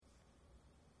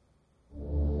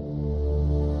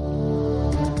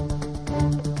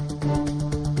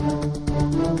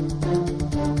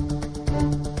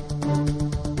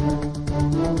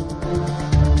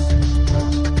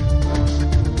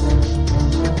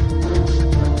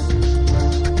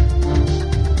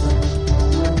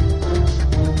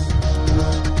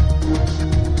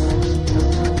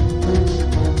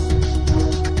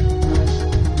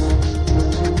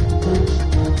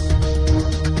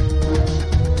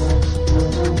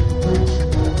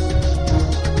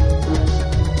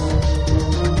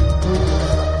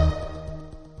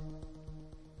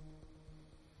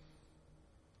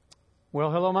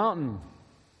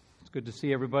Good to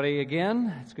see everybody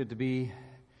again. It's good to be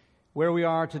where we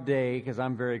are today because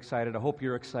I'm very excited. I hope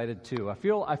you're excited too. I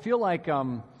feel like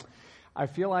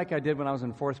I did when I was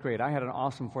in fourth grade. I had an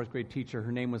awesome fourth grade teacher.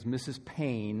 Her name was Mrs.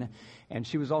 Payne, and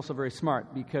she was also very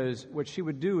smart because what she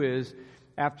would do is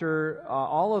after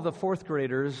all of the fourth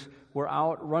graders were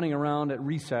out running around at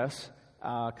recess,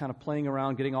 kind of playing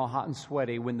around, getting all hot and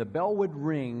sweaty, when the bell would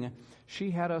ring,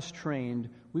 she had us trained.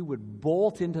 We would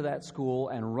bolt into that school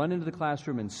and run into the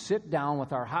classroom and sit down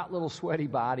with our hot little sweaty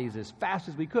bodies as fast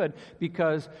as we could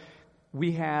because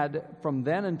we had from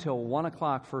then until 1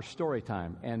 o'clock for story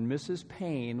time. And Mrs.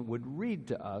 Payne would read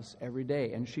to us every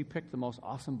day, and she picked the most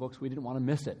awesome books. We didn't want to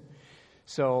miss it.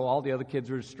 So all the other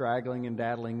kids were straggling and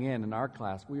daddling in our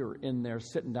class. We were in there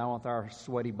sitting down with our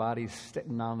sweaty bodies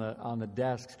sitting on the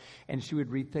desks, and she would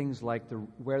read things like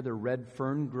Where the Red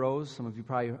Fern Grows. Some of you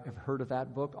probably have heard of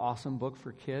that book. Awesome book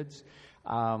for kids.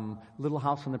 Little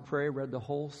House on the Prairie, read the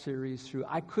whole series through.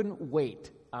 I couldn't wait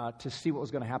to see what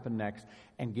was going to happen next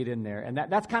and get in there. And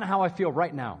that's kind of how I feel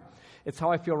right now. It's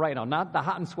how I feel right now. Not the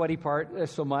hot and sweaty part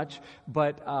so much,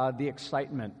 but the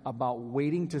excitement about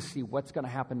waiting to see what's going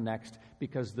to happen next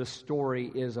because the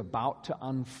story is about to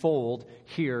unfold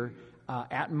here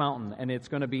at Mountain, and it's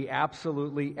going to be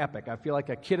absolutely epic. I feel like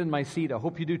a kid in my seat. I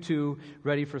hope you do too,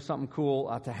 ready for something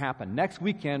cool to happen. Next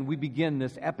weekend, we begin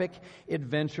this epic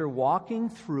adventure walking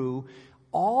through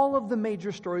all of the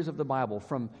major stories of the Bible,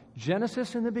 from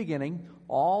Genesis in the beginning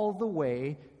all the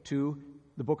way to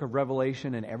the book of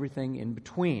Revelation and everything in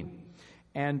between.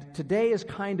 And today is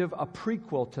kind of a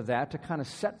prequel to that to kind of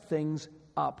set things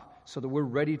up so that we're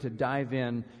ready to dive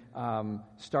in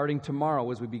starting tomorrow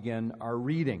as we begin our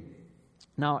reading.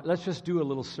 Now, let's just do a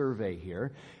little survey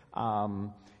here.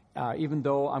 Even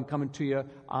though I'm coming to you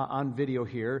on video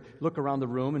here, look around the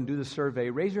room and do the survey.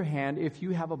 Raise your hand if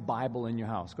you have a Bible in your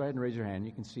house. Go ahead and raise your hand.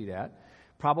 You can see that.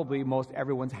 Probably most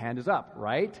everyone's hand is up,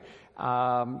 right?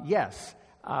 Yes.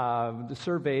 The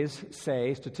surveys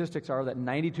say, statistics are that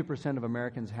 92% of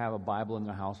Americans have a Bible in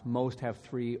their house. Most have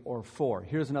 3 or 4.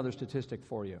 Here's another statistic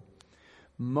for you.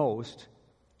 Most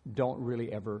don't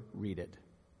really ever read it.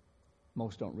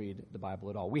 Most don't read the Bible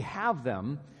at all. We have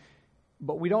them,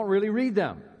 but we don't really read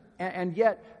them. And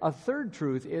yet, a third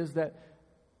truth is that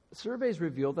surveys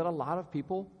reveal that a lot of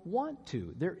people want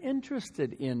to. They're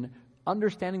interested in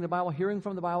understanding the Bible, hearing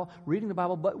from the Bible, reading the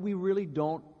Bible, but we really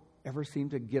don't ever seem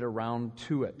to get around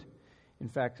to it. In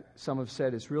fact, some have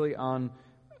said it's really on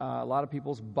a lot of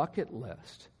people's bucket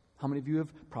list. How many of you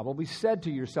have probably said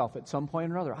to yourself at some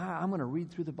point or another, I'm going to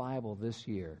read through the Bible this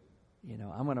year.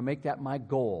 I'm going to make that my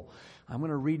goal. I'm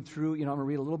going to read through, I'm going to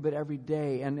read a little bit every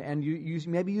day. And you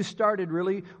maybe you started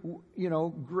really,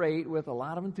 great with a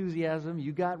lot of enthusiasm.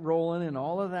 You got rolling and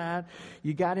all of that.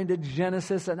 You got into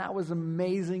Genesis, and that was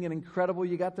amazing and incredible.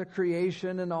 You got the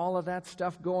creation and all of that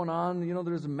stuff going on.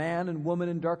 There's man and woman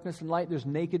in darkness and light. There's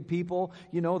naked people.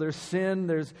 There's sin.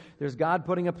 There's God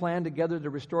putting a plan together to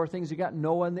restore things. You got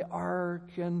Noah and the ark,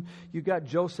 and you got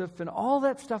Joseph, and all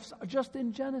that stuff's just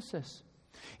in Genesis.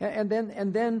 And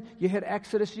then you hit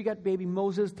Exodus, you got baby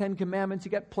Moses, 10 Commandments,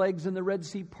 you got plagues in the Red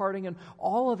Sea parting, and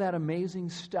all of that amazing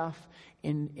stuff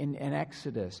in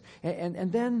Exodus.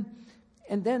 And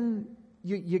then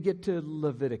you get to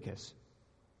Leviticus.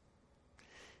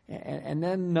 And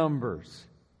then Numbers.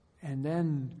 And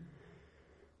then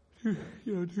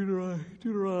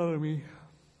Deuteronomy.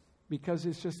 Because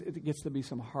it gets to be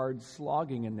some hard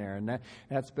slogging in there, and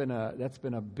that's been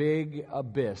a big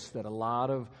abyss that a lot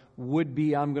of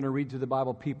would-be I'm going to read through the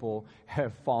Bible people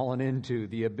have fallen into,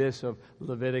 the abyss of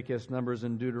Leviticus, Numbers,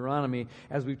 and Deuteronomy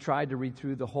as we've tried to read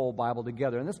through the whole Bible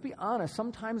together. And let's be honest,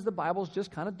 sometimes the Bible's just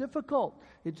kind of difficult.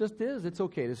 It just is. It's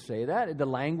okay to say that. The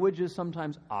language is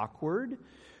sometimes awkward.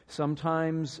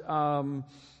 Sometimes, the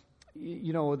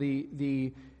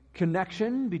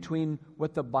connection between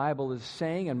what the Bible is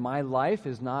saying and my life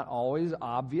is not always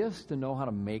obvious to know how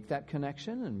to make that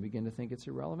connection and begin to think it's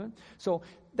irrelevant. So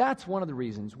that's one of the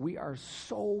reasons we are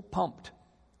so pumped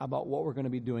about what we're going to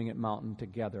be doing at Mountain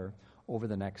together over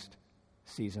the next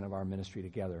season of our ministry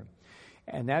together.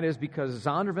 And that is because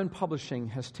Zondervan Publishing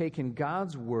has taken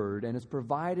God's Word and has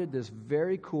provided this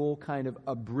very cool kind of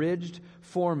abridged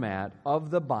format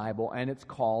of the Bible, and it's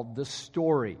called The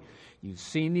Story. You've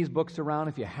seen these books around.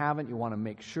 If you haven't, you want to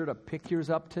make sure to pick yours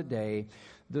up today.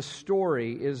 The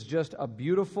Story is just a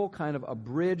beautiful kind of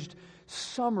abridged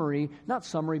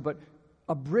but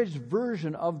abridged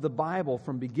version of the Bible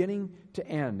from beginning to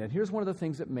end. And here's one of the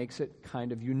things that makes it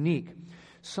kind of unique.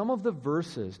 Some of the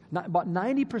verses, about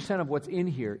 90% of what's in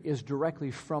here is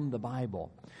directly from the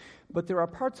Bible. But there are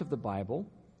parts of the Bible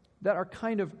that are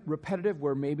kind of repetitive,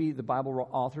 where maybe the Bible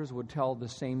authors would tell the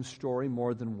same story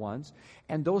more than once,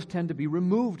 and those tend to be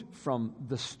removed from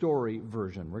the story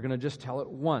version. We're going to just tell it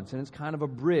once, and it's kind of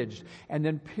abridged. And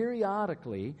then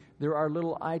periodically, there are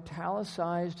little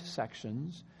italicized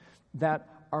sections that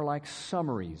are like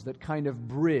summaries that kind of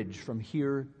bridge from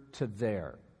here to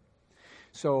there.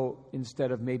 So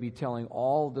instead of maybe telling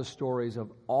all the stories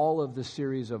of all of the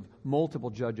series of multiple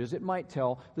judges, it might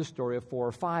tell the story of 4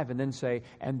 or 5 and then say,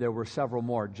 and there were several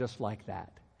more just like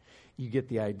that. You get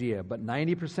the idea. But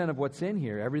 90% of what's in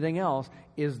here, everything else,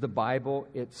 is the Bible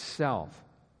itself.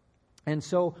 And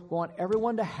so we want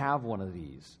everyone to have one of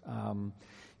these.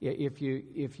 If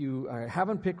you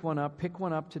haven't picked one up, pick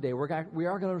one up today. We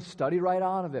are going to study right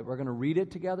out of it. We're going to read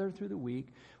it together through the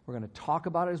week. We're going to talk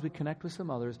about it as we connect with some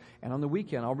others. And on the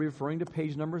weekend, I'll be referring to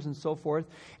page numbers and so forth.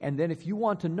 And then if you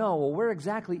want to know, well, where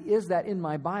exactly is that in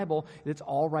my Bible? It's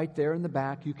all right there in the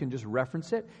back. You can just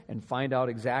reference it and find out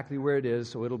exactly where it is,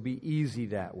 so it'll be easy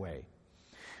that way.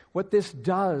 What this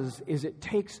does is it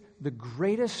takes the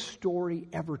greatest story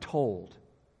ever told,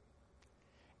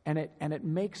 and it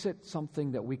makes it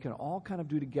something that we can all kind of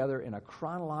do together in a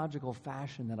chronological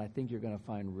fashion that I think you're going to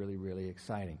find really, really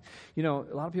exciting. You know,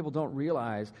 a lot of people don't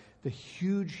realize the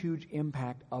huge, huge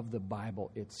impact of the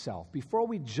Bible itself. Before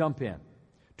we jump in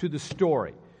to the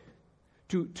story,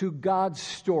 to God's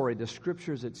story, the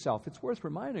Scriptures itself, it's worth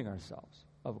reminding ourselves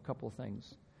of a couple of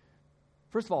things.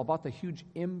 First of all, about the huge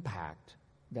impact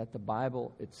that the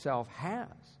Bible itself has.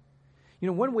 You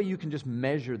know, one way you can just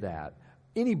measure that,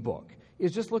 any book,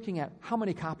 is just looking at how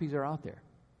many copies are out there.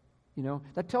 You know,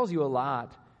 that tells you a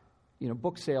lot. You know,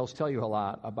 book sales tell you a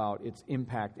lot about its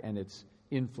impact and its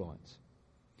influence.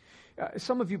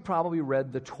 Some of you probably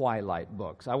read the Twilight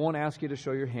books. I won't ask you to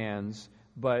show your hands,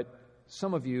 but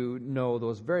some of you know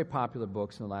those very popular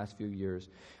books in the last few years.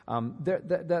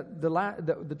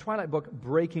 The Twilight book,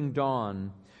 Breaking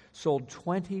Dawn, sold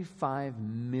 25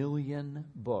 million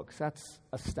books. That's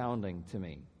astounding to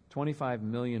me. 25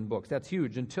 million books. That's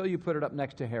huge until you put it up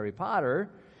next to Harry Potter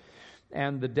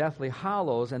and the Deathly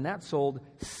Hallows, and that sold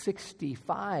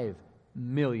 65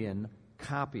 million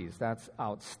copies. That's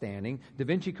outstanding. Da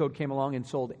Vinci Code came along and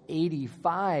sold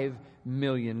 85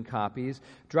 million copies.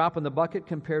 Drop in the bucket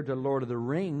compared to Lord of the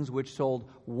Rings, which sold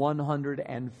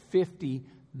 150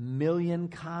 million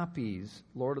copies.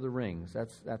 Lord of the Rings.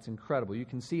 That's incredible. You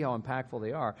can see how impactful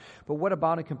they are. But what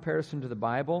about in comparison to the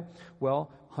Bible?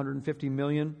 Well, 150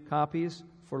 million copies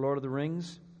for Lord of the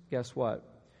Rings. Guess what?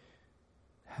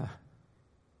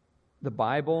 The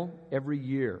Bible, every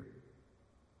year,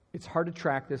 it's hard to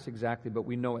track this exactly, but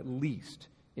we know at least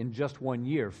in just 1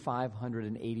 year,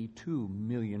 582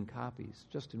 million copies,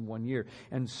 just in 1 year.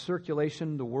 And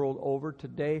circulation the world over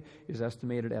today is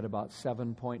estimated at about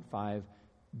 7.5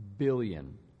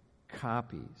 billion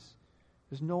copies.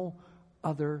 There's no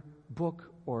other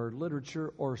book or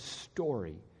literature or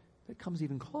story that comes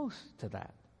even close to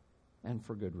that, and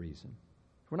for good reason.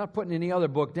 We're not putting any other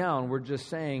book down. We're just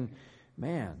saying,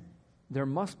 man, there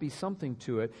must be something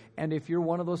to it. And if you're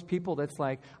one of those people that's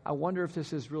like, I wonder if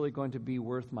this is really going to be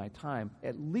worth my time,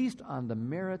 at least on the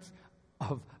merits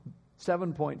of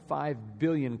 7.5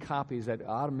 billion copies, that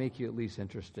ought to make you at least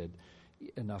interested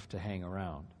enough to hang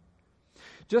around.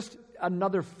 Just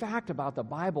another fact about the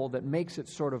Bible that makes it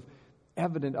sort of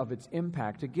evident of its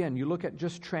impact. Again, you look at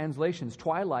just translations.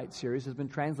 Twilight series has been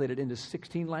translated into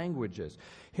 16 languages.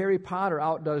 Harry Potter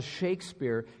outdoes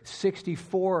Shakespeare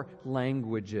 64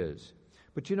 languages.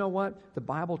 But you know what? The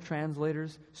Bible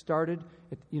translators started,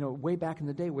 way back in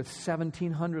the day with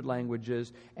 1,700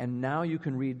 languages, and now you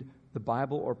can read the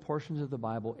Bible or portions of the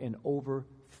Bible in over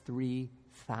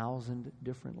 3,000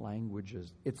 different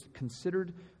languages. It's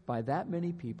considered by that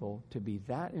many people to be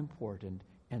that important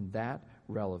and that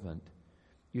relevant.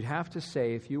 You'd have to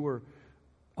say, if you were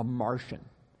a Martian,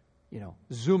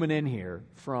 zooming in here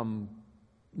from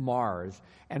Mars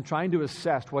and trying to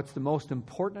assess what's the most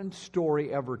important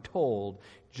story ever told,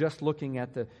 just looking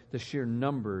at the sheer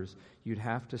numbers, you'd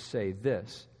have to say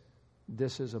this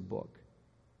is a book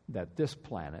that this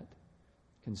planet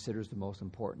considers the most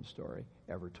important story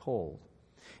ever told.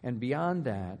 And beyond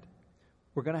that,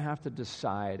 we're going to have to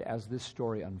decide as this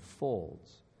story unfolds,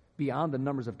 beyond the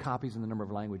numbers of copies and the number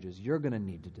of languages, you're going to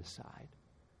need to decide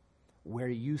where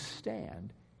you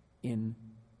stand in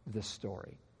this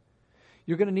story.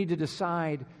 You're going to need to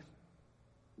decide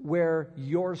where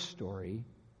your story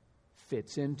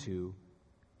fits into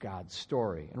God's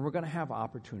story. And we're going to have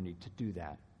opportunity to do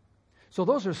that. So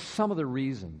those are some of the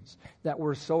reasons that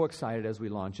we're so excited as we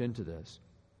launch into this.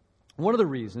 One of the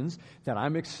reasons that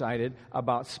I'm excited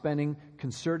about spending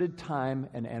concerted time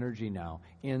and energy now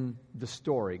in the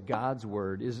story, God's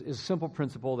Word, is a simple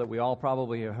principle that we all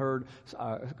probably have heard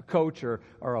a coach or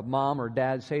a mom or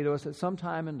dad say to us at some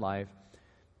time in life,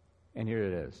 and here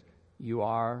it is: you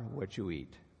are what you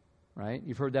eat. Right?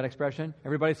 You've heard that expression?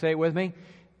 Everybody say it with me.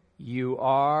 You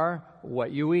are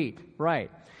what you eat. Right.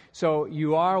 So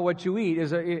you are what you eat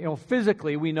is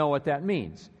physically we know what that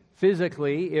means.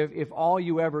 Physically, if all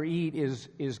you ever eat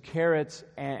is carrots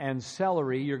and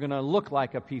celery, you're going to look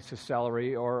like a piece of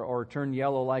celery or turn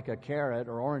yellow like a carrot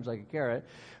or orange like a carrot,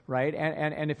 right?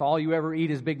 And if all you ever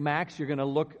eat is Big Macs, you're going to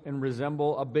look and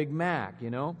resemble a Big Mac,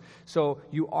 So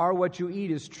you are what you eat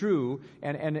is true,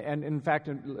 and in fact,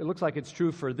 it looks like it's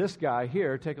true for this guy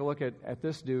here. Take a look at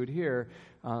this dude here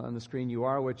on the screen. You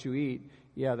are what you eat.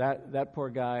 Yeah, that poor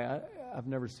guy, I've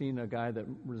never seen a guy that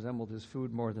resembled his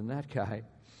food more than that guy.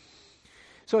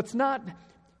 So it's not,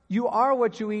 you are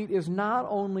what you eat is not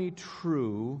only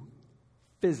true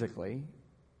physically,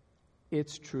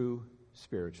 it's true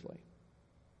spiritually.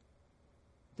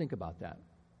 Think about that.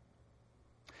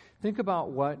 Think about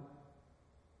what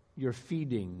you're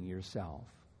feeding yourself,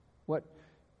 what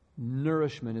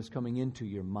nourishment is coming into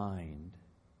your mind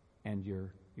and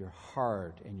your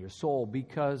heart and your soul,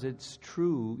 because it's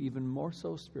true even more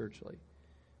so spiritually,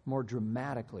 more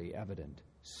dramatically evident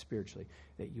spiritually,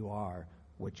 that you are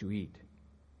what you eat.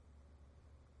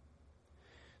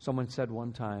 Someone said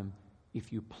one time,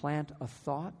 if you plant a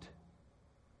thought,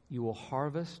 you will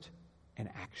harvest an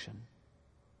action.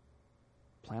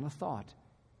 Plant a thought,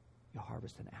 you'll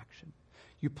harvest an action.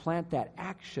 You plant that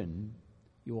action,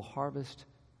 you will harvest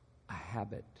a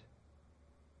habit.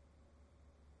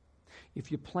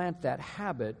 If you plant that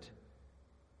habit,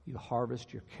 you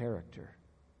harvest your character.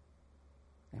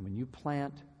 And when you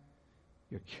plant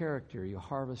your character, you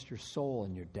harvest your soul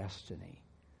and your destiny.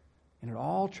 And it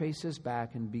all traces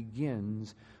back and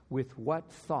begins with what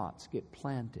thoughts get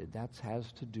planted. That has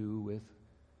to do with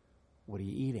what are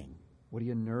you eating? What are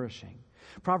you nourishing?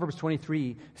 Proverbs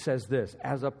 23 says this: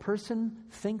 as a person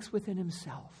thinks within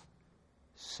himself,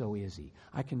 so is he.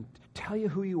 I can tell you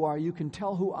who you are. You can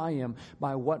tell who I am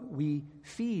by what we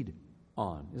feed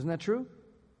on. Isn't that true?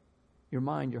 Your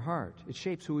mind, your heart. It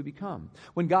shapes who we become.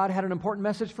 When God had an important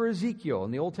message for Ezekiel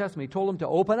in the Old Testament, He told him to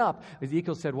open up.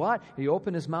 Ezekiel said what? He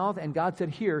opened his mouth and God said,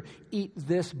 here, eat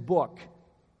this book.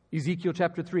 Ezekiel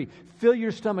chapter 3. Fill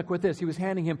your stomach with this. He was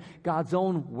handing him God's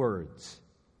own words.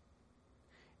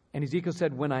 And Ezekiel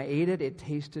said, when I ate it, it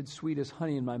tasted sweet as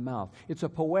honey in my mouth. It's a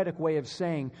poetic way of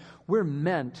saying we're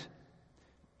meant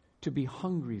to be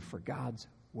hungry for God's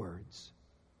words.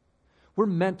 We're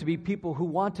meant to be people who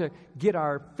want to get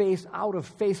our face out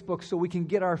of Facebook so we can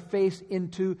get our face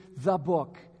into the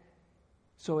book.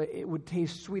 So it would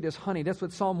taste sweet as honey. That's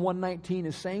what Psalm 119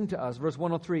 is saying to us. Verse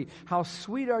 103, how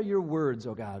sweet are your words,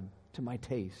 O God, to my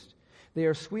taste. They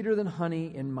are sweeter than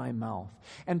honey in my mouth.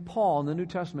 And Paul in the New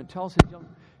Testament tells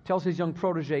his young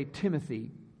protege,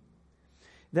 Timothy,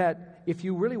 that if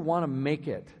you really want to make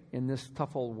it in this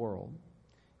tough old world,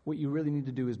 what you really need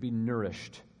to do is be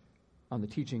nourished on the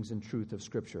teachings and truth of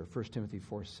Scripture, 1 Timothy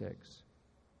 4:6.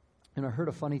 And I heard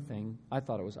a funny thing, I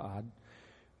thought it was odd,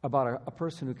 about a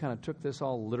person who kind of took this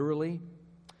all literally.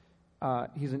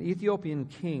 He's an Ethiopian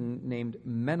king named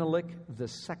Menelik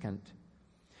II.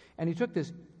 And he took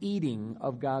this eating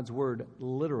of God's Word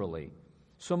literally.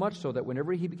 So much so that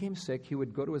whenever he became sick, he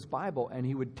would go to his Bible and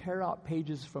he would tear out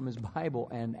pages from his Bible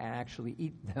and actually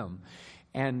eat them.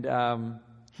 And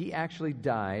he actually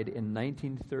died in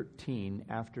 1913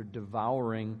 after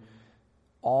devouring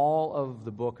all of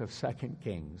the book of 2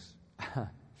 Kings.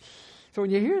 So when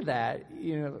you hear that,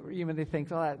 you may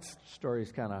think, oh, that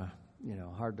story's kind of,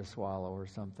 hard to swallow or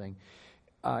something.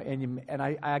 And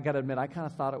I got to admit, I kind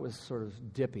of thought it was sort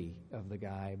of dippy of the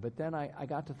guy. But then I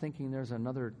got to thinking there's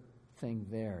another thing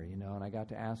there, and I got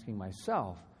to asking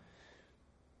myself,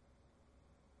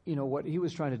 what he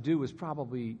was trying to do was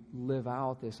probably live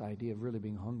out this idea of really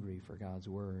being hungry for God's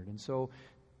Word. And so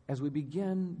as we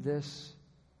begin this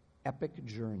epic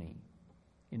journey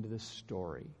into this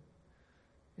story,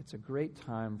 it's a great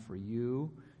time for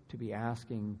you to be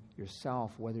asking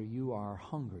yourself whether you are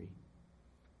hungry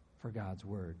for God's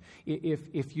Word.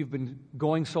 If you've been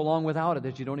going so long without it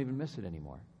that you don't even miss it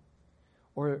anymore,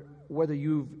 or whether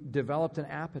you've developed an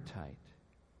appetite.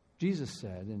 Jesus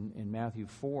said in Matthew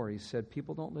 4, he said,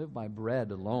 people don't live by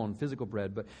bread alone, physical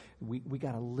bread, but we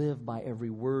got to live by every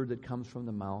word that comes from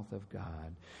the mouth of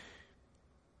God.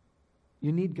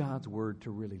 You need God's Word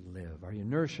to really live. Are you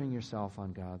nourishing yourself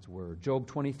on God's Word? Job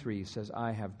 23 says,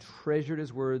 I have treasured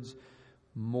His words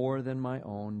more than my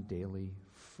own daily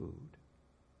food.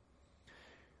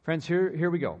 Friends,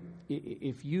 here we go.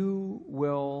 If you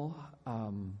will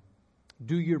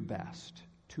do your best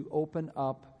to open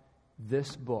up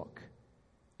this book,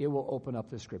 it will open up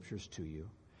the Scriptures to you.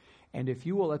 And if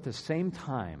you will at the same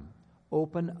time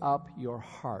open up your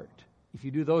heart, if you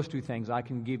do those two things, I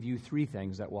can give you three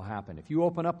things that will happen. If you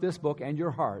open up this book and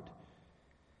your heart,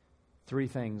 three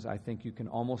things I think you can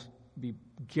almost be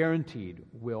guaranteed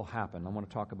will happen. I want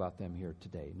to talk about them here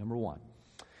today. Number one,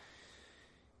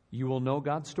 you will know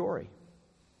God's story.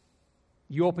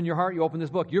 You open your heart, you open this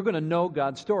book, you're going to know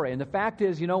God's story. And the fact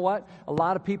is, you know what? A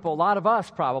lot of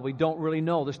us probably don't really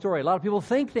know the story. A lot of people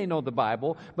think they know the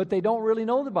Bible, but they don't really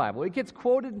know the Bible. It gets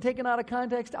quoted and taken out of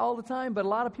context all the time, but a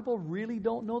lot of people really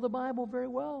don't know the Bible very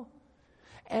well.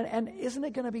 And isn't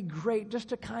it going to be great just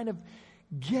to kind of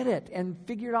get it and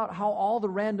figure out how all the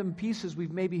random pieces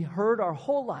we've maybe heard our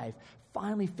whole life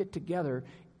finally fit together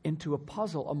into a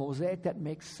puzzle, a mosaic that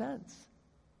makes sense?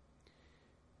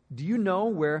 Do you know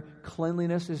where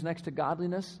cleanliness is next to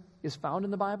godliness is found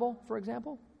in the Bible, for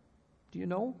example? Do you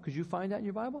know? Could you find that in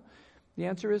your Bible? The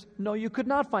answer is no, you could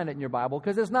not find it in your Bible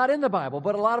because it's not in the Bible,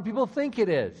 but a lot of people think it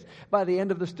is. By the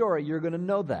end of the story, you're going to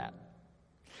know that.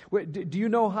 Do you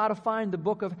know how to find the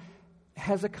book of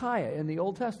Hezekiah in the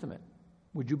Old Testament?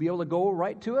 Would you be able to go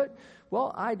right to it?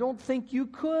 Well, I don't think you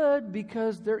could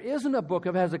because there isn't a book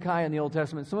of Hezekiah in the Old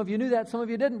Testament. Some of you knew that, some of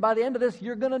you didn't. By the end of this,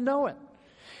 you're going to know it.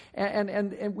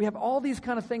 And we have all these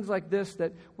kind of things like this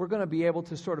that we're going to be able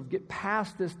to sort of get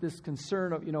past this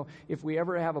concern of, if we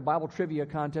ever have a Bible trivia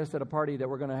contest at a party, that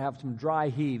we're going to have some dry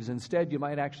heaves. Instead, you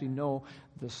might actually know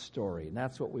the story. And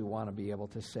that's what we want to be able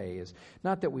to say is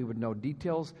not that we would know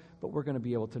details, but we're going to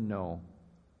be able to know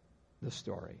the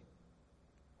story.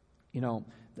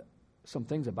 Some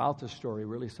things about this story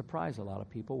really surprise a lot of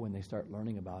people when they start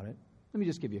learning about it. Let me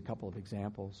just give you a couple of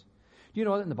examples. Do you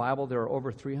know that in the Bible there are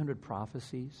over 300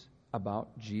 prophecies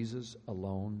about Jesus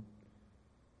alone?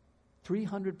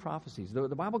 300 prophecies. The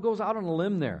Bible goes out on a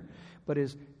limb there, but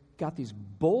has got these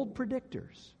bold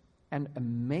predictors and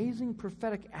amazing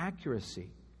prophetic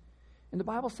accuracy. And the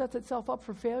Bible sets itself up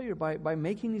for failure by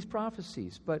making these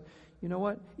prophecies. But you know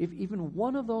what? If even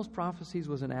one of those prophecies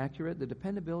was inaccurate, the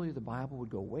dependability of the Bible would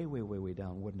go way, way, way, way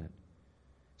down, wouldn't it?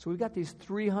 So we've got these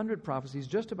 300 prophecies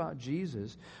just about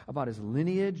Jesus, about his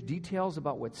lineage, details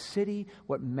about what city,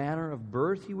 what manner of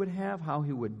birth he would have, how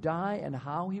he would die, and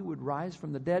how he would rise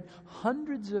from the dead,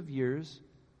 hundreds of years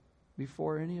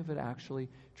before any of it actually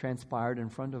transpired in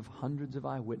front of hundreds of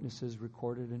eyewitnesses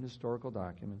recorded in historical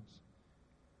documents.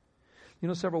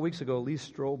 Several weeks ago, Lee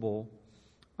Strobel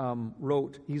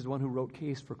wrote, he's the one who wrote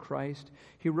Case for Christ.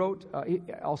 He wrote,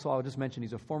 also I'll just mention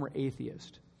he's a former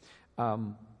atheist,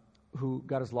 who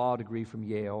got his law degree from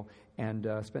Yale and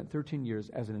spent 13 years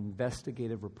as an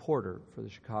investigative reporter for the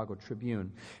Chicago Tribune.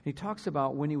 And he talks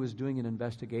about when he was doing an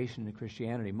investigation into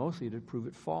Christianity, mostly to prove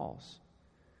it false.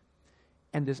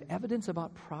 And this evidence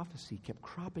about prophecy kept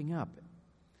cropping up,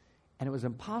 and it was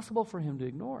impossible for him to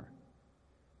ignore.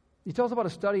 He tells about a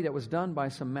study that was done by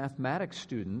some mathematics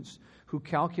students who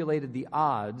calculated the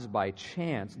odds by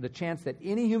chance, the chance that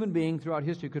any human being throughout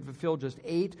history could fulfill just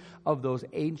 8 of those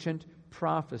ancient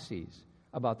prophecies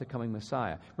about the coming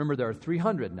Messiah. Remember, there are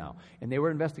 300 now, and they were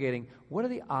investigating what are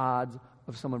the odds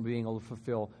of someone being able to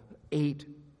fulfill 8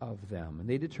 of them. And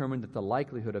they determined that the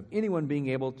likelihood of anyone being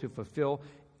able to fulfill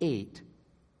 8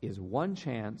 is one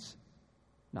chance,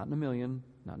 not in a million,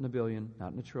 not in a billion,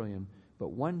 not in a trillion,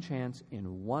 but one chance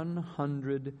in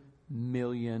 100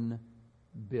 million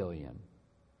billion.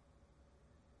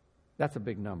 That's a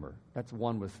big number. That's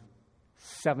one with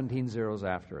 17 zeros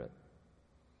after it.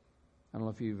 I don't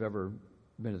know if you've ever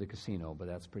been to the casino, but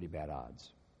that's pretty bad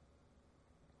odds.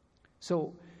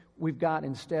 So we've got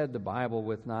instead the Bible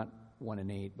with not 1 in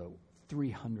 8, but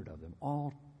 300 of them,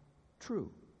 all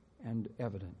true and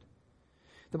evident.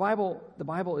 The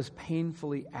Bible is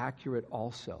painfully accurate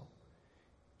also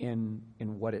in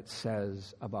what it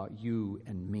says about you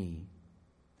and me.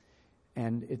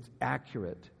 And it's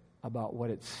accurate about what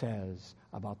it says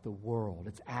about the world.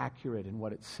 It's accurate in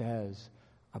what it says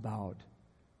about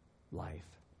life.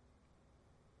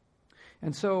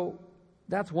 And so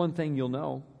that's one thing you'll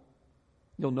know.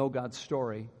 You'll know God's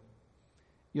story.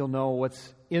 You'll know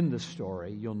what's in the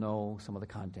story. You'll know some of the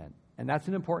content. And that's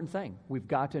an important thing. We've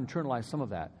got to internalize some of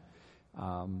that,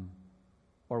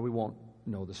 or we won't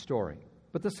know the story.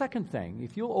 But the second thing,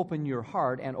 if you'll open your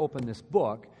heart and open this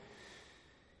book,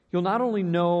 you'll not only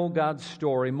know God's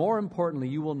story, more importantly,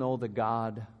 you will know the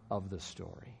God of the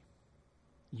story.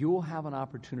 You will have an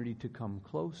opportunity to come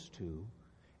close to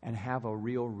and have a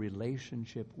real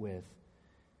relationship with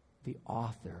the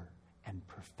author and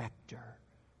perfecter,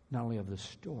 not only of the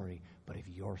story, but of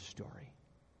your story.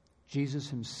 Jesus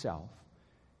himself,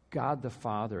 God the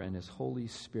Father and his Holy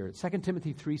Spirit. 2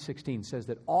 Timothy 3:16 says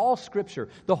that all Scripture,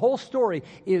 the whole story,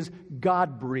 is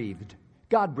God-breathed.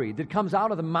 God-breathed. It comes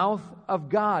out of the mouth of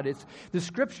God. It's the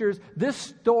Scriptures. This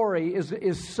story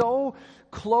is so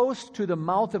close to the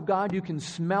mouth of God, you can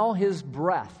smell his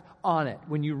breath on it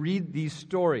when you read these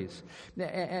stories.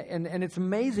 And it's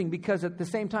amazing because at the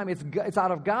same time, it's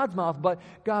out of God's mouth, but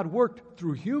God worked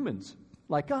through humans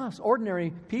like us,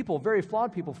 ordinary people, very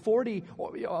flawed people, 40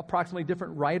 approximately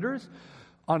different writers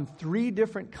on 3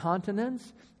 different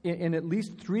continents in at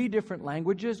least 3 different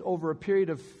languages over a period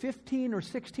of 15 or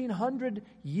 1600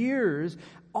 years,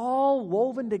 all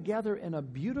woven together in a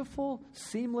beautiful,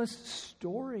 seamless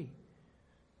story.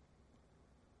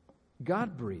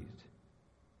 God breathed.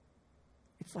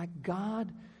 It's like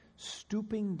God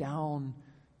stooping down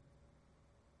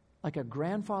like a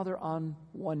grandfather on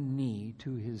one knee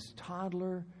to his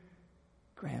toddler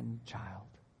grandchild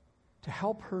to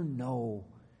help her know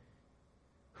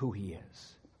who he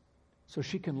is so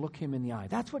she can look him in the eye.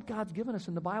 That's what God's given us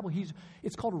in the Bible.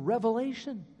 It's called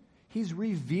revelation. He's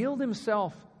revealed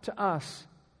himself to us.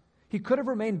 He could have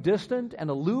remained distant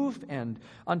and aloof and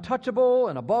untouchable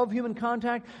and above human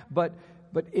contact, but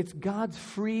it's God's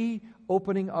free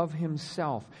opening of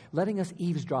himself, letting us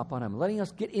eavesdrop on him, letting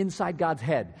us get inside God's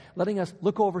head, letting us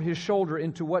look over his shoulder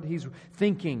into what he's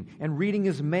thinking and reading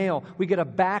his mail. We get a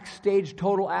backstage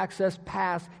total access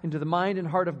pass into the mind and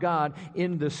heart of God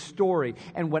in the story.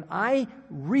 And when I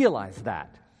realize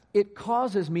that, it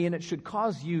causes me, and it should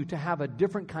cause you, to have a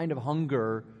different kind of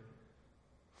hunger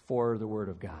for the Word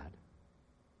of God.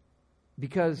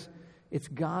 Because it's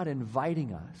God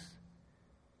inviting us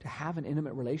to have an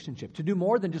intimate relationship, to do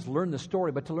more than just learn the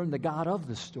story, but to learn the God of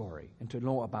the story and to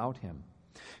know about him.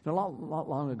 And a lot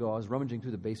long ago, I was rummaging through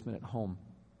the basement at home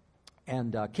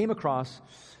and came across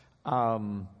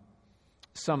some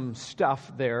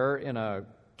stuff there in a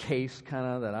case kind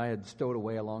of that I had stowed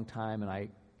away a long time, and I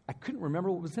couldn't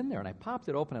remember what was in there. And I popped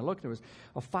it open, I looked, and there was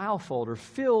a file folder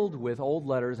filled with old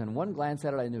letters, and one glance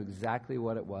at it, I knew exactly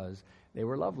what it was. They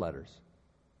were love letters.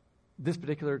 This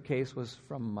particular case was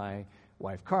from my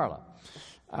wife, Carla.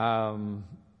 I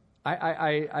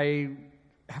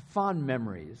have fond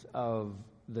memories of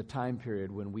the time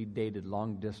period when we dated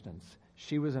long distance.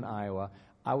 She was in Iowa,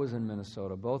 I was in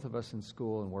Minnesota, both of us in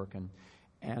school and working,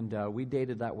 and we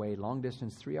dated that way, long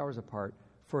distance, 3 hours apart,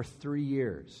 for 3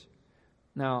 years.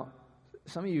 Now,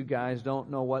 some of you guys don't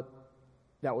know what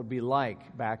that would be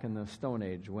like back in the Stone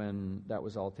Age when that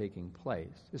was all taking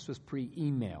place. This was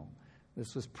pre-email.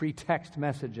 This was pre-text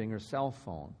messaging or cell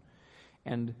phone.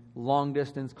 And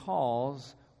long-distance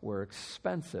calls were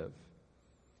expensive.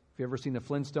 If you've ever seen the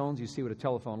Flintstones, you see what a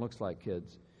telephone looks like,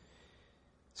 kids.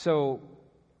 So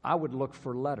I would look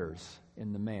for letters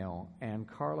in the mail, and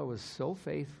Carla was so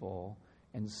faithful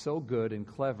and so good and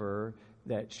clever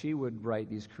that she would write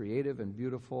these creative and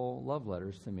beautiful love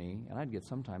letters to me, and I'd get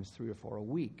sometimes 3 or 4 a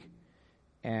week.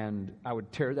 And I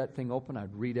would tear that thing open.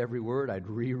 I'd read every word. I'd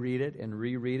reread it and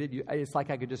reread it. It's like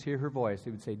I could just hear her voice.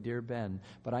 It would say, "Dear Ben."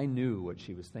 But I knew what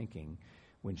she was thinking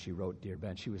when she wrote "Dear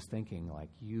Ben." She was thinking like,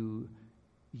 you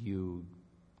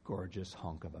gorgeous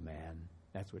hunk of a man.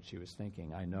 That's what she was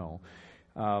thinking. I know.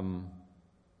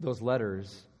 Those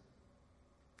letters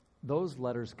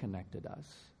connected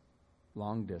us,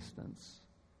 long distance,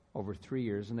 over 3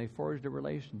 years, and they forged a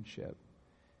relationship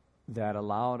that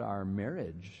allowed our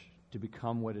marriage to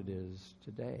become what it is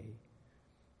today.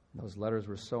 Those letters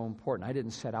were so important. I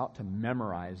didn't set out to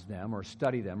memorize them or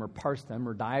study them or parse them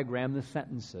or diagram the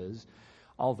sentences,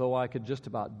 although I could just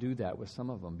about do that with some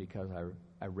of them because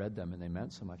I read them and they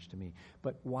meant so much to me.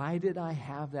 But why did I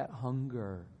have that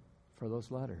hunger for those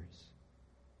letters?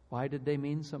 Why did they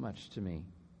mean so much to me?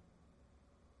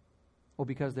 Well,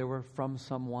 because they were from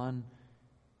someone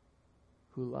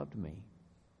who loved me.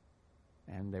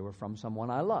 And they were from someone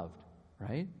I loved,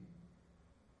 right?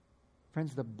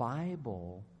 Friends, the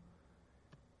Bible,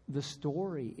 the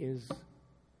story is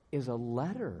a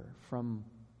letter from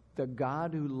the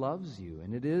God who loves you.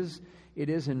 And it is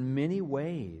in many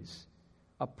ways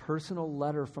a personal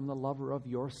letter from the lover of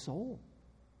your soul.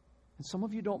 And some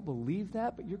of you don't believe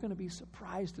that, but you're going to be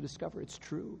surprised to discover it's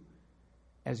true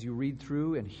as you read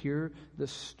through and hear the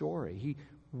story. He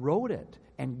wrote it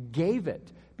and gave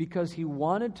it because he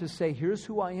wanted to say, here's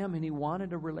who I am, and he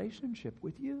wanted a relationship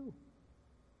with you.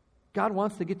 God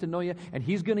wants to get to know you, and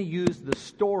he's going to use the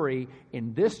story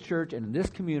in this church and in this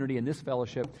community and this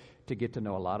fellowship to get to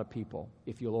know a lot of people.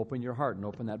 If you'll open your heart and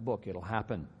open that book, it'll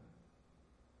happen.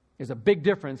 There's a big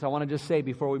difference, I want to just say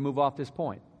before we move off this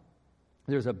point.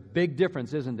 There's a big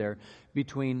difference, isn't there,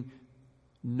 between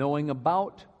knowing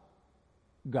about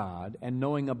God and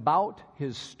knowing about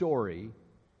His story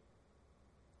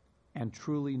and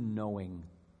truly knowing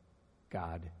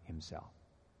God Himself.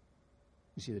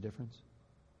 You see the difference?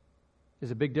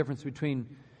 There's a big difference between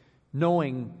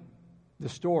knowing the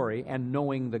story and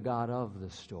knowing the God of the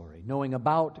story. Knowing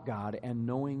about God and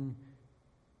knowing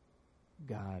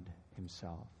God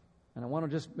Himself. And I want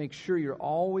to just make sure you're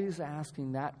always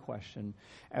asking that question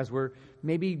as we're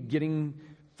maybe getting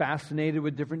fascinated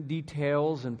with different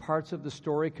details and parts of the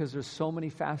story, because there's so many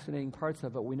fascinating parts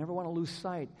of it. We never want to lose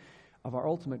sight of our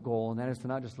ultimate goal, and that is to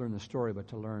not just learn the story, but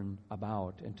to learn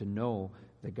about and to know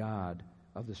the God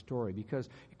of the story. Because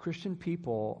Christian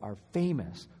people are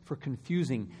famous for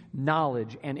confusing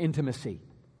knowledge and intimacy.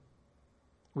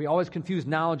 We always confuse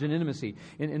knowledge and intimacy.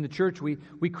 In the church, we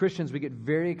Christians, we get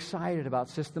very excited about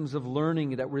systems of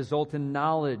learning that result in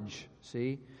knowledge.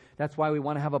 See? That's why we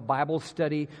want to have a Bible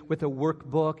study with a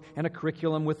workbook and a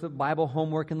curriculum with a Bible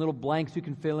homework and little blanks you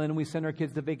can fill in. And we send our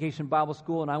kids to vacation Bible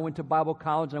school, and I went to Bible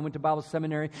college, and I went to Bible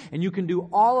seminary. And you can do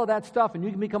all of that stuff, and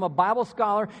you can become a Bible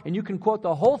scholar, and you can quote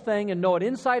the whole thing and know it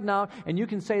inside and out, and you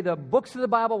can say the books of the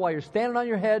Bible while you're standing on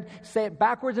your head, say it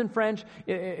backwards in French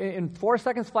in 4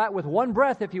 seconds flat with one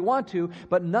breath if you want to,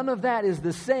 but none of that is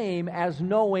the same as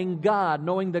knowing God,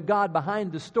 knowing the God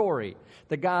behind the story,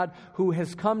 the God who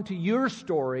has come to your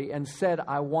story and said,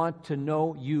 I want to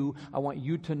know you. I want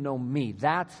you to know me.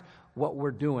 That's what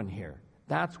we're doing here.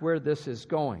 That's where this is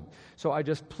going. So I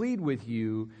just plead with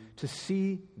you to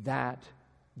see that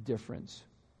difference.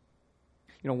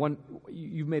 You know,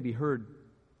 you've maybe heard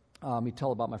me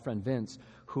tell about my friend Vince,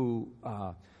 who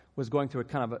was going through a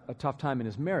kind of a tough time in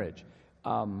his marriage.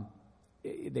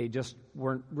 They just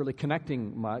weren't really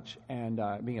connecting much, and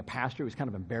being a pastor, he was kind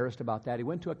of embarrassed about that. He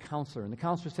went to a counselor, and the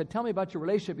counselor said, tell me about your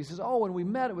relationship. He says, oh, when we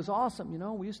met, it was awesome. You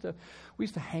know, we used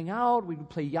to hang out, we'd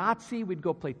play Yahtzee, we'd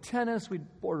go play tennis, we'd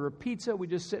order a pizza, we'd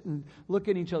just sit and look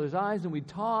in each other's eyes, and we'd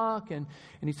talk. And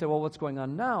he said, well, what's going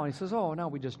on now? And he says, oh, now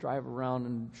we just drive around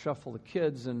and shuffle the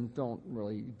kids and don't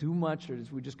really do much, or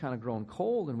we just kind of grown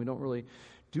cold, and we don't really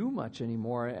do much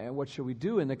anymore, and what should we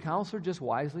do? And the counselor just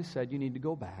wisely said, you need to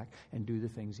go back and do the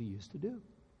things you used to do.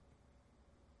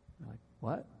 You're like,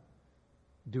 what?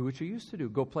 Do what you used to do.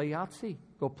 Go play Yahtzee.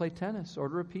 Go play tennis.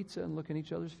 Order a pizza and look in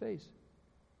each other's face.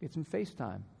 Get some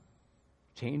FaceTime.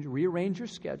 Rearrange your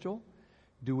schedule.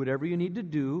 Do whatever you need to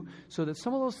do so that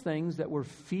some of those things that were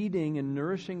feeding and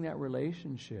nourishing that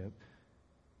relationship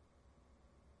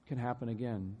can happen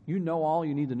again. You know all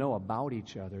you need to know about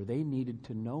each other. They needed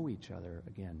to know each other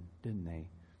again, didn't they?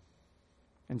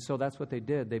 And so that's what they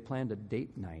did. They planned a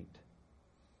date night.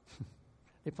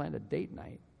 They planned a date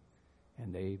night.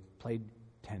 And they played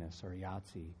tennis or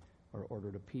Yahtzee or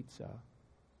ordered a pizza.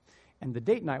 And the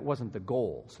date night wasn't the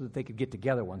goal so that they could get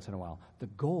together once in a while. The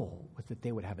goal was that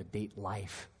they would have a date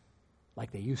life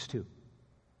like they used to.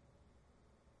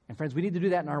 And friends, we need to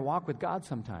do that in our walk with God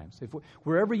sometimes.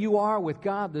 Wherever you are with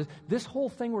God, this whole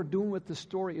thing we're doing with the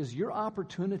story is your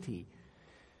opportunity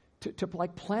to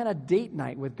like plan a date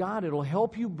night with God. It'll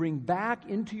help you bring back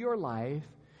into your life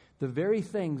the very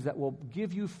things that will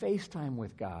give you FaceTime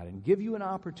with God and give you an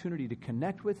opportunity to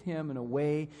connect with Him in a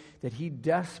way that He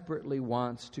desperately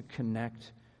wants to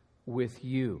connect with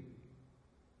you.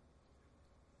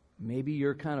 Maybe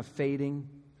you're kind of fading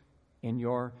in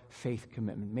your faith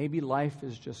commitment. Maybe life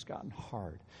has just gotten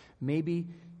hard. Maybe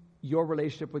your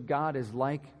relationship with God is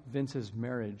like Vince's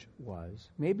marriage was.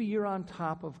 Maybe you're on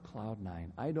top of cloud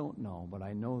 9. I don't know, but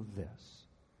I know this.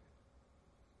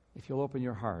 If you'll open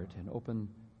your heart and open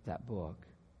that book,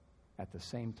 at the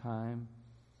same time,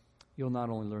 you'll not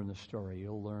only learn the story,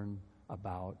 you'll learn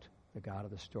about the God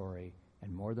of the story.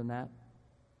 And more than that,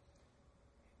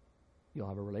 you'll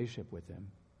have a relationship with Him,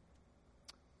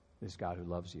 this God who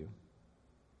loves you.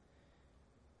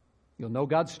 You'll know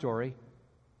God's story.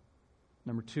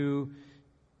 Number 2,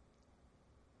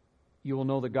 you will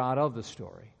know the God of the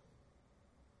story,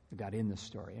 the God in the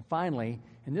story. And finally,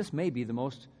 and this may be the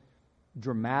most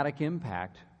dramatic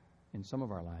impact in some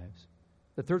of our lives,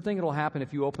 the third thing that will happen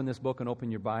if you open this book and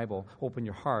open your Bible, open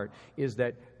your heart, is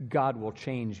that God will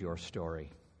change your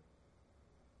story.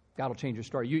 God will change your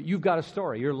story. You've got a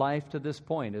story. Your life to this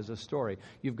point is a story.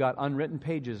 You've got unwritten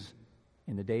pages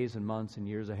in the days and months and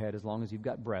years ahead. As long as you've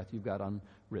got breath, you've got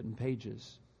unwritten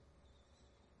pages.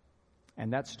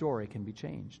 And that story can be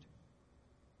changed.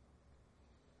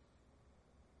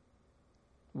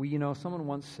 Someone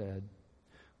once said,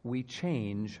 we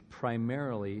change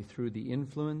primarily through the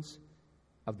influence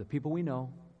of the people we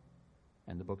know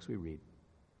and the books we read.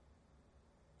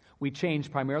 We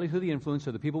change primarily through the influence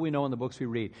of the people we know and the books we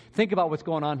read. Think about what's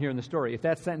going on here in the story. If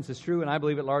that sentence is true, and I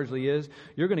believe it largely is,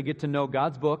 you're going to get to know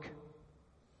God's book,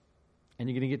 And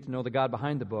you're going to get to know the God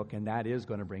behind the book, and that is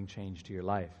going to bring change to your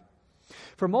life.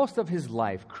 For most of his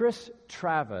life, Chris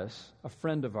Travis, a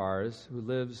friend of ours who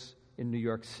lives in New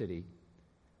York City,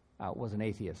 was an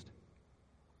atheist.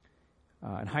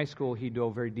 In high school, he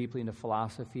dove very deeply into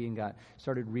philosophy and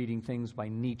started reading things by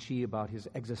Nietzsche about his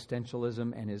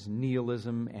existentialism and his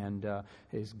nihilism and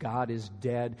his God is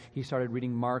dead. He started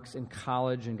reading Marx in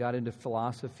college and got into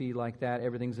philosophy like that.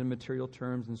 Everything's in material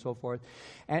terms and so forth.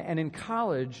 And in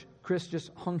college, Chris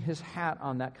just hung his hat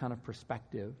on that kind of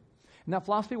perspective. And that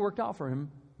philosophy worked out for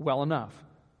him well enough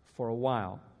for a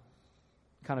while.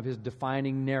 Kind of his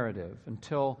defining narrative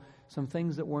until some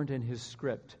things that weren't in his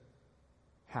script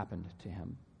happened to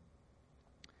him.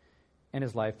 And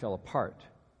his life fell apart.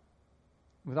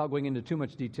 Without going into too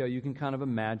much detail, you can kind of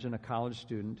imagine a college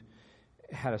student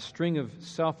had a string of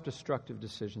self-destructive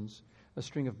decisions, a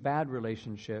string of bad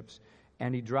relationships,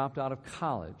 and he dropped out of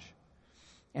college.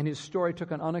 And his story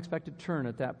took an unexpected turn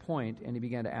at that point, and he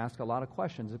began to ask a lot of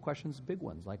questions, big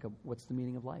ones, like what's the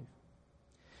meaning of life?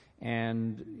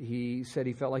 And he said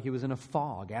he felt like he was in a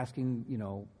fog, asking,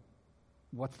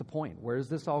 what's the point? Where is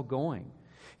this all going?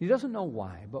 He doesn't know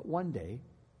why, but one day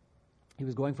he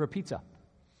was going for a pizza.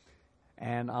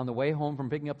 And on the way home from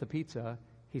picking up the pizza,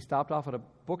 he stopped off at a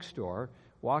bookstore,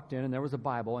 walked in, and there was a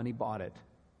Bible, and he bought it.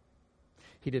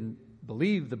 He didn't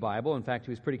believe the Bible. In fact,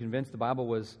 he was pretty convinced the Bible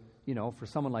was, for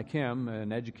someone like him,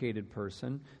 an educated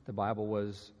person, the Bible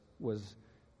was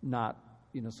not,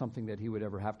 something that he would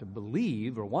ever have to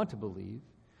believe or want to believe.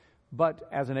 But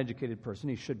as an educated person,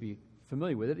 he should be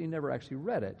familiar with it. He never actually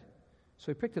read it. So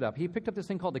he picked it up. He picked up this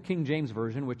thing called the King James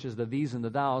Version, which is the these and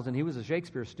the thous, and he was a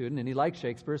Shakespeare student, and he liked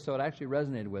Shakespeare, so it actually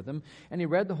resonated with him, and he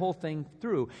read the whole thing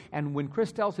through. And when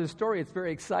Chris tells his story, it's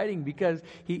very exciting because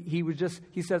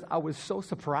he says, I was so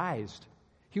surprised.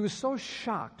 He was so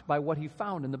shocked by what he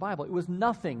found in the Bible. It was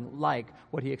nothing like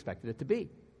what he expected it to be.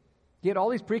 He had all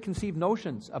these preconceived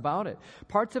notions about it.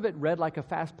 Parts of it read like a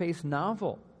fast-paced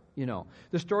novel.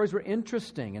 The stories were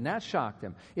interesting, and that shocked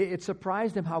him. It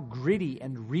surprised him how gritty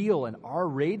and real and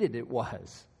R-rated it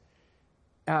was.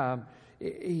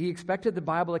 He expected the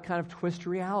Bible to kind of twist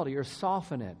reality or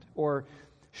soften it or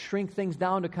shrink things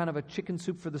down to kind of a chicken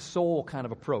soup for the soul kind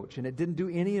of approach, and it didn't do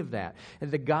any of that.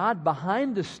 And the God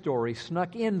behind the story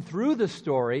snuck in through the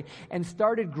story and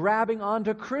started grabbing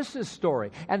onto Chris's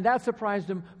story, and that surprised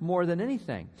him more than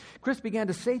anything. Chris began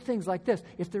to say things like this: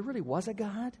 if there really was a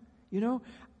God,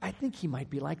 I think he might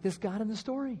be like this God in the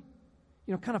story.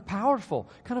 Kind of powerful,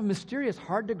 kind of mysterious,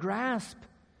 hard to grasp,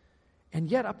 and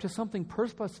yet up to something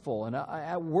purposeful and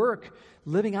at work,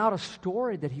 living out a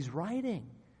story that he's writing.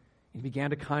 It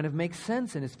began to kind of make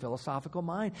sense in his philosophical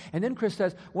mind. And then Chris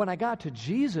says, when I got to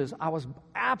Jesus, I was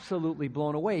absolutely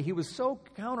blown away. He was so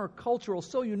countercultural,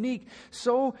 so unique,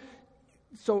 so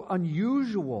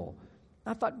unusual.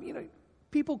 I thought,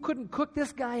 people couldn't cook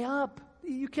this guy up.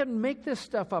 You can't make this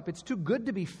stuff up. It's too good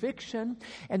to be fiction.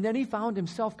 And then he found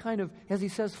himself kind of, as he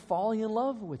says, falling in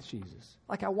love with Jesus.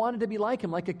 Like I wanted to be like him,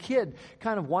 like a kid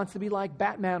kind of wants to be like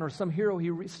Batman or some hero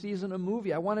he sees in a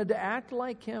movie. I wanted to act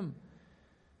like him.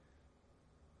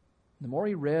 The more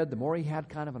he read, the more he had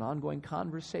kind of an ongoing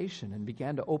conversation and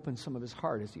began to open some of his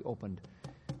heart as he opened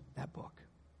that book.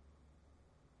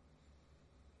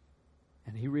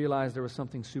 And he realized there was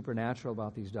something supernatural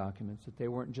about these documents, that they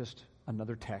weren't just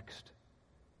another text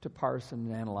to parse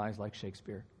and analyze like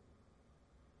Shakespeare.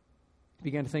 He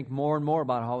began to think more and more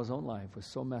about how his own life was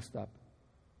so messed up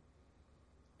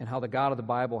and how the God of the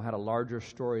Bible had a larger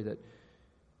story that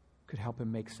could help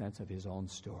him make sense of his own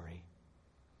story.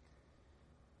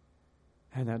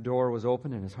 And that door was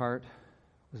opened and his heart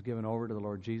was given over to the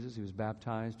Lord Jesus. He was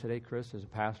baptized. Today, Chris is a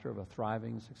pastor of a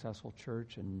thriving, successful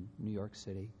church in New York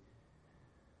City,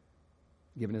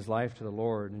 given his life to the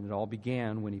Lord. And it all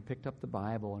began when he picked up the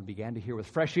Bible and began to hear with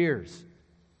fresh ears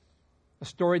a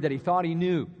story that he thought he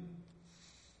knew,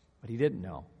 but he didn't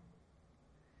know.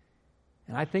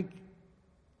 And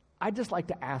I'd just like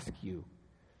to ask you,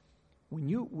 when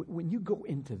you go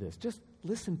into this, just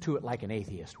listen to it like an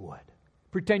atheist would.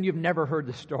 Pretend you've never heard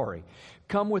the story.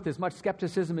 Come with as much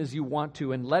skepticism as you want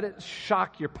to and let it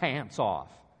shock your pants off.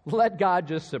 Let God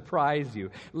just surprise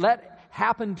you. Let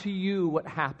happen to you what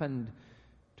happened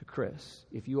to Chris.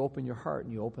 If you open your heart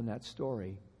and you open that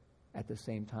story, at the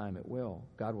same time it will.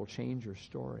 God will change your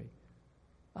story.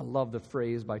 I love the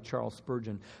phrase by Charles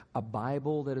Spurgeon, a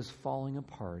Bible that is falling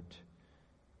apart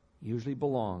usually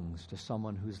belongs to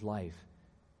someone whose life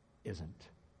isn't.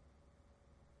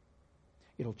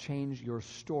 It'll change your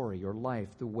story, your life,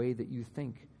 the way that you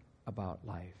think about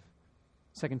life.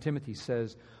 2 Timothy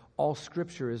says, all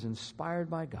Scripture is inspired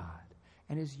by God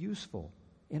and is useful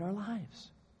in our lives.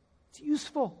 It's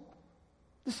useful.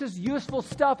 This is useful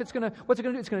stuff. What's it going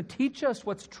to do? It's going to teach us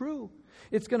what's true.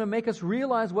 It's going to make us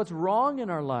realize what's wrong in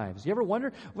our lives. You ever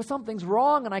wonder, well, something's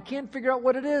wrong and I can't figure out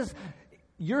what it is?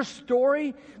 Your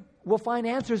story will find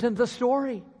answers in the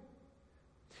story.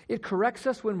 It corrects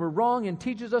us when we're wrong and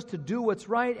teaches us to do what's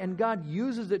right, and God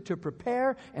uses it to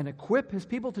prepare and equip His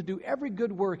people to do every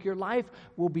good work. Your life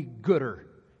will be gooder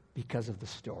because of the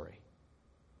story.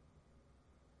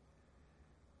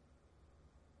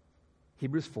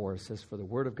 Hebrews 4 says, for the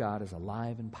Word of God is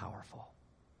alive and powerful.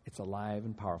 It's alive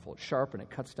and powerful. It's sharp and it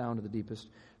cuts down to the deepest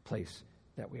place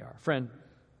that we are. Friend,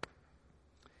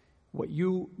 what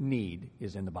you need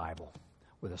is in the Bible.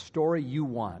 With a story you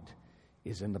want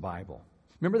is in the Bible.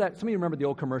 Remember that? Some of you remember the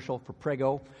old commercial for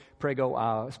Prego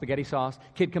spaghetti sauce.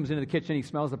 Kid comes into the kitchen, he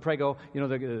smells the Prego,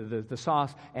 the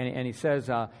sauce, and he says,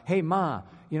 hey, Ma,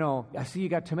 I see you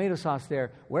got tomato sauce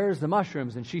there. Where's the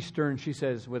mushrooms? And she's stern. She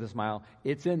says with a smile,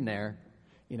 it's in there.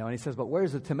 And he says, but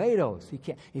where's the tomatoes?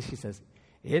 She says,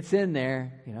 it's in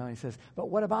there. And he says, but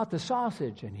what about the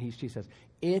sausage? And she says,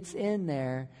 it's in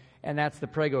there. And that's the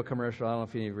Prego commercial. I don't know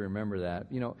if any of you remember that.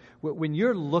 When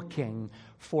you're looking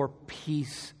for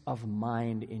peace of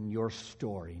mind in your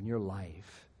story, in your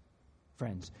life,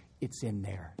 friends, it's in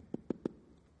there.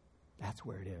 That's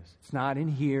where it is. It's not in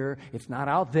here. It's not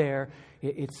out there.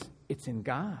 It's in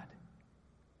God.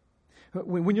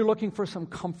 When you're looking for some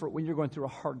comfort, when you're going through a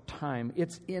hard time,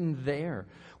 it's in there.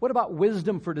 What about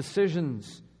wisdom for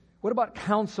decisions? What about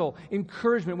counsel,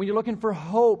 encouragement? When you're looking for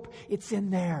hope, it's in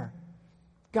there.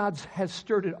 God has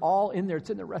stirred it all in there. It's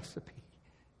in the recipe.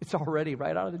 It's already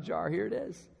right out of the jar. Here it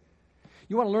is.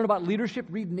 You want to learn about leadership?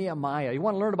 Read Nehemiah. You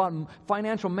want to learn about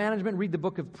financial management? Read the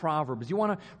book of Proverbs. You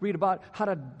want to read about how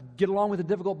to get along with a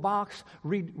difficult boss?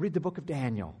 Read the book of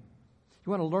Daniel. You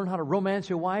want to learn how to romance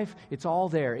your wife? It's all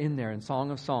there in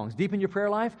Song of Songs. Deepen your prayer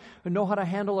life and know how to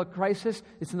handle a crisis?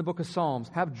 It's in the book of Psalms.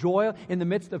 Have joy in the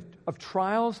midst of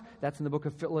trials? That's in the book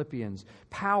of Philippians.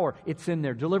 Power, it's in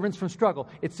there. Deliverance from struggle,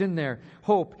 it's in there.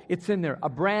 Hope, it's in there. A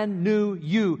brand new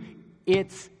you,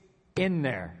 it's in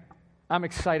there. I'm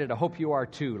excited. I hope you are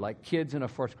too, like kids in a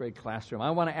fourth grade classroom. I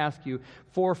want to ask you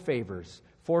 4 favors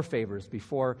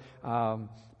before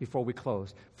we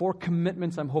close. 4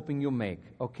 commitments I'm hoping you'll make,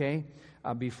 okay,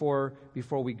 before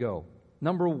we go.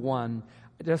 Number 1,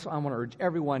 I want to urge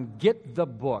everyone, get the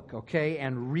book, okay,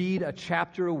 and read a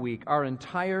chapter a week. Our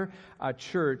entire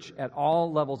church at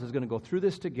all levels is going to go through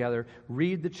this together.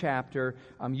 Read the chapter.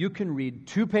 You can read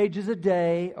 2 pages a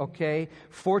day, okay,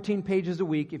 14 pages a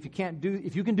week. If you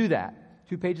can do that,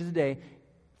 2 pages a day,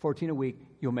 14 a week,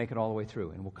 you'll make it all the way through,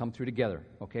 and we'll come through together,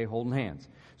 okay, holding hands.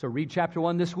 So read chapter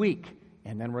 1 this week,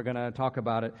 and then we're going to talk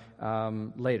about it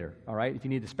later, all right? If you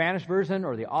need the Spanish version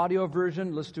or the audio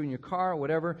version, listen to it in your car or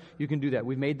whatever, you can do that.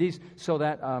 We've made these so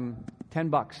that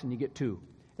 $10 and you get 2.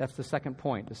 That's the second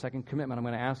point. The second commitment I'm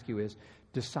going to ask you is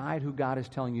decide who God is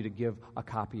telling you to give a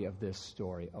copy of this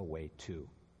story away to.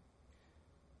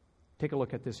 Take a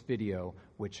look at this video,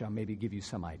 which maybe give you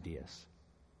some ideas.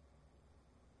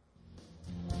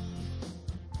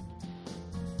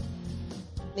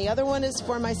 The other one is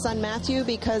for my son Matthew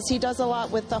because he does a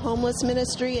lot with the homeless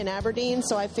ministry in Aberdeen,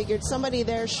 so I figured somebody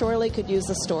there surely could use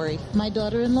the story. My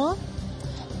daughter-in-law,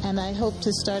 and I hope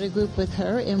to start a group with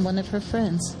her and one of her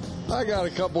friends. I got a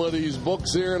couple of these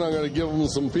books here, and I'm going to give them to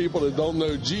some people that don't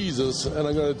know Jesus, and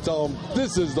I'm going to tell them,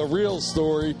 this is the real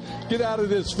story. Get out of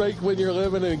this fake when you're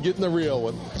living and get in the real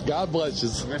one. God bless you.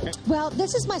 Well,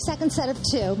 this is my second set of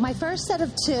 2. My first set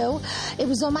of 2, it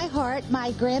was on my heart.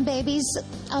 My grandbaby's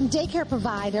daycare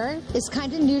provider is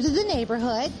kind of new to the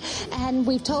neighborhood, and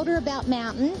we've told her about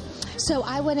Mountain. So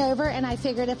I went over and I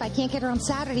figured if I can't get her on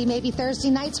Saturday, maybe Thursday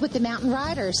nights with the Mountain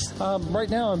Riders. Right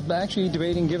now I'm actually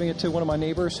debating giving it to one of my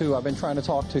neighbors who I've been trying to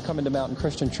talk to come into Mountain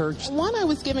Christian Church. One I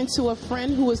was given to a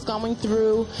friend who was going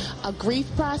through a grief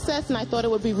process, and I thought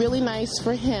it would be really nice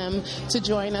for him to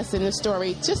join us in the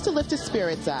story, just to lift his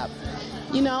spirits up,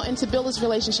 and to build his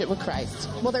relationship with Christ.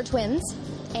 Well, they're twins,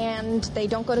 and they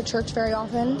don't go to church very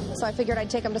often, so I figured I'd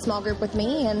take them to small group with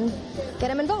me and get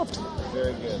them involved.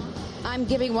 Very good. I'm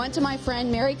giving one to my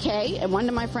friend Mary Kay and one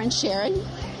to my friend Sharon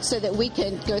so that we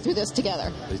can go through this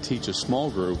together. They teach a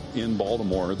small group in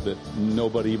Baltimore that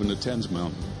nobody even attends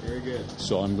Mountain. Very good.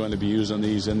 So I'm going to be using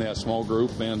these in that small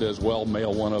group and as well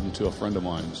mail one of them to a friend of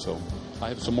mine. So I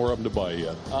have some more of them to buy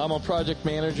yet. I'm a project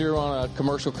manager on a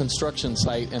commercial construction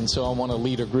site, and so I want to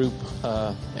lead a group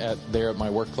there at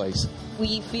my workplace.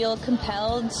 We feel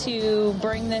compelled to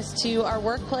bring this to our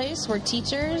workplace. We're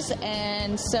teachers,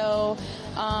 and so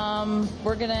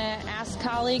we're going to ask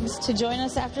colleagues to join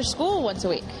us after school once a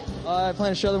week. I plan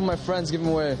to share them with my friends, give them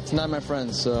away. It's not my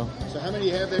friends, so. So how many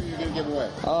do you have there you're going to give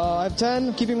away? I have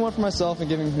 10. Keep keeping one for myself and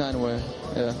giving 9 away.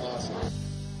 Yeah.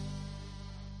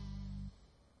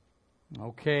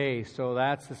 Okay, so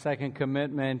that's the second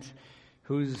commitment.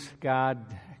 Who's God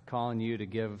calling you to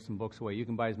give some books away? You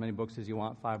can buy as many books as you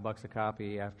want, $5 a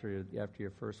copy after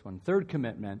your first one. Third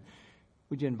commitment,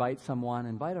 would you invite someone,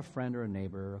 invite a friend or a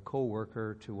neighbor, a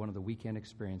co-worker to one of the weekend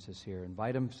experiences here.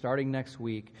 Invite them starting next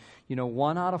week.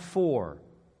 1 out of 4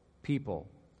 people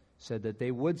said that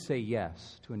they would say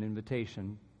yes to an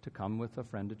invitation to come with a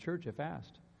friend to church if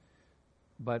asked.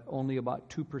 But only about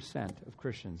 2% of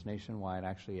Christians nationwide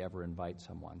actually ever invite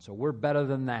someone. So we're better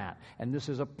than that. And this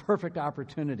is a perfect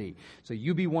opportunity. So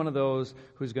you be one of those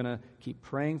who's going to keep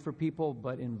praying for people,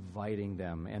 but inviting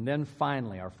them. And then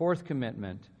finally, our fourth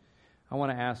commitment, I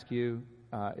want to ask you,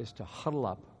 is to huddle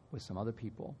up with some other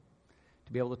people,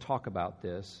 to be able to talk about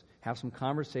this, have some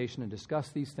conversation, and discuss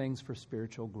these things for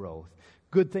spiritual growth.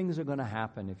 Good things are going to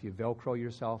happen if you Velcro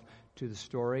yourself to the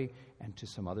story and to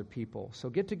some other people. So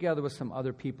get together with some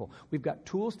other people. We've got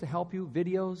tools to help you,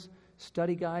 videos,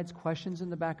 study guides, questions in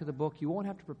the back of the book. You won't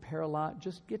have to prepare a lot.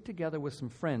 Just get together with some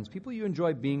friends, people you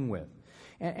enjoy being with,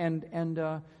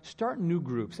 and start new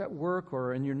groups at work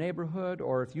or in your neighborhood,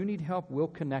 or if you need help, we'll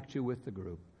connect you with the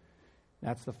group.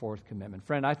 That's the fourth commitment.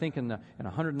 Friend, I think in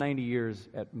 190 years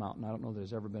at Mountain, I don't know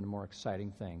there's ever been a more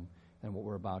exciting thing than what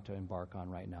we're about to embark on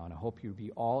right now. And I hope you'll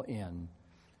be all in,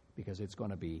 because it's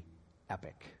going to be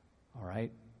epic. All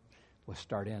right? We'll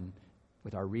start in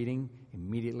with our reading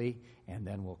immediately, and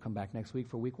then we'll come back next week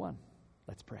for week 1.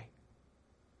 Let's pray.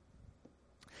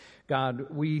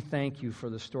 God, we thank you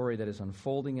for the story that is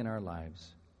unfolding in our lives.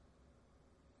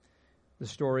 The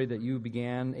story that you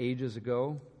began ages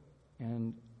ago,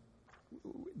 and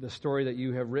the story that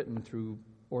you have written through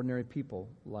ordinary people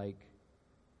like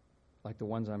the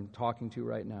ones I'm talking to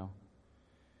right now.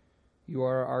 You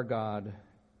are our God,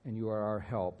 and you are our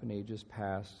help in ages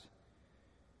past.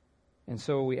 And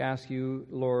so we ask you,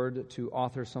 Lord, to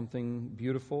author something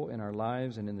beautiful in our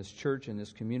lives and in this church, in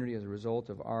this community, as a result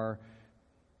of our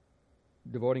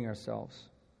devoting ourselves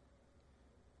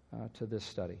to this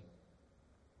study.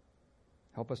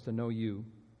 Help us to know you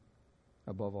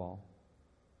above all,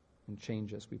 and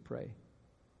change us, we pray.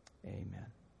 Amen.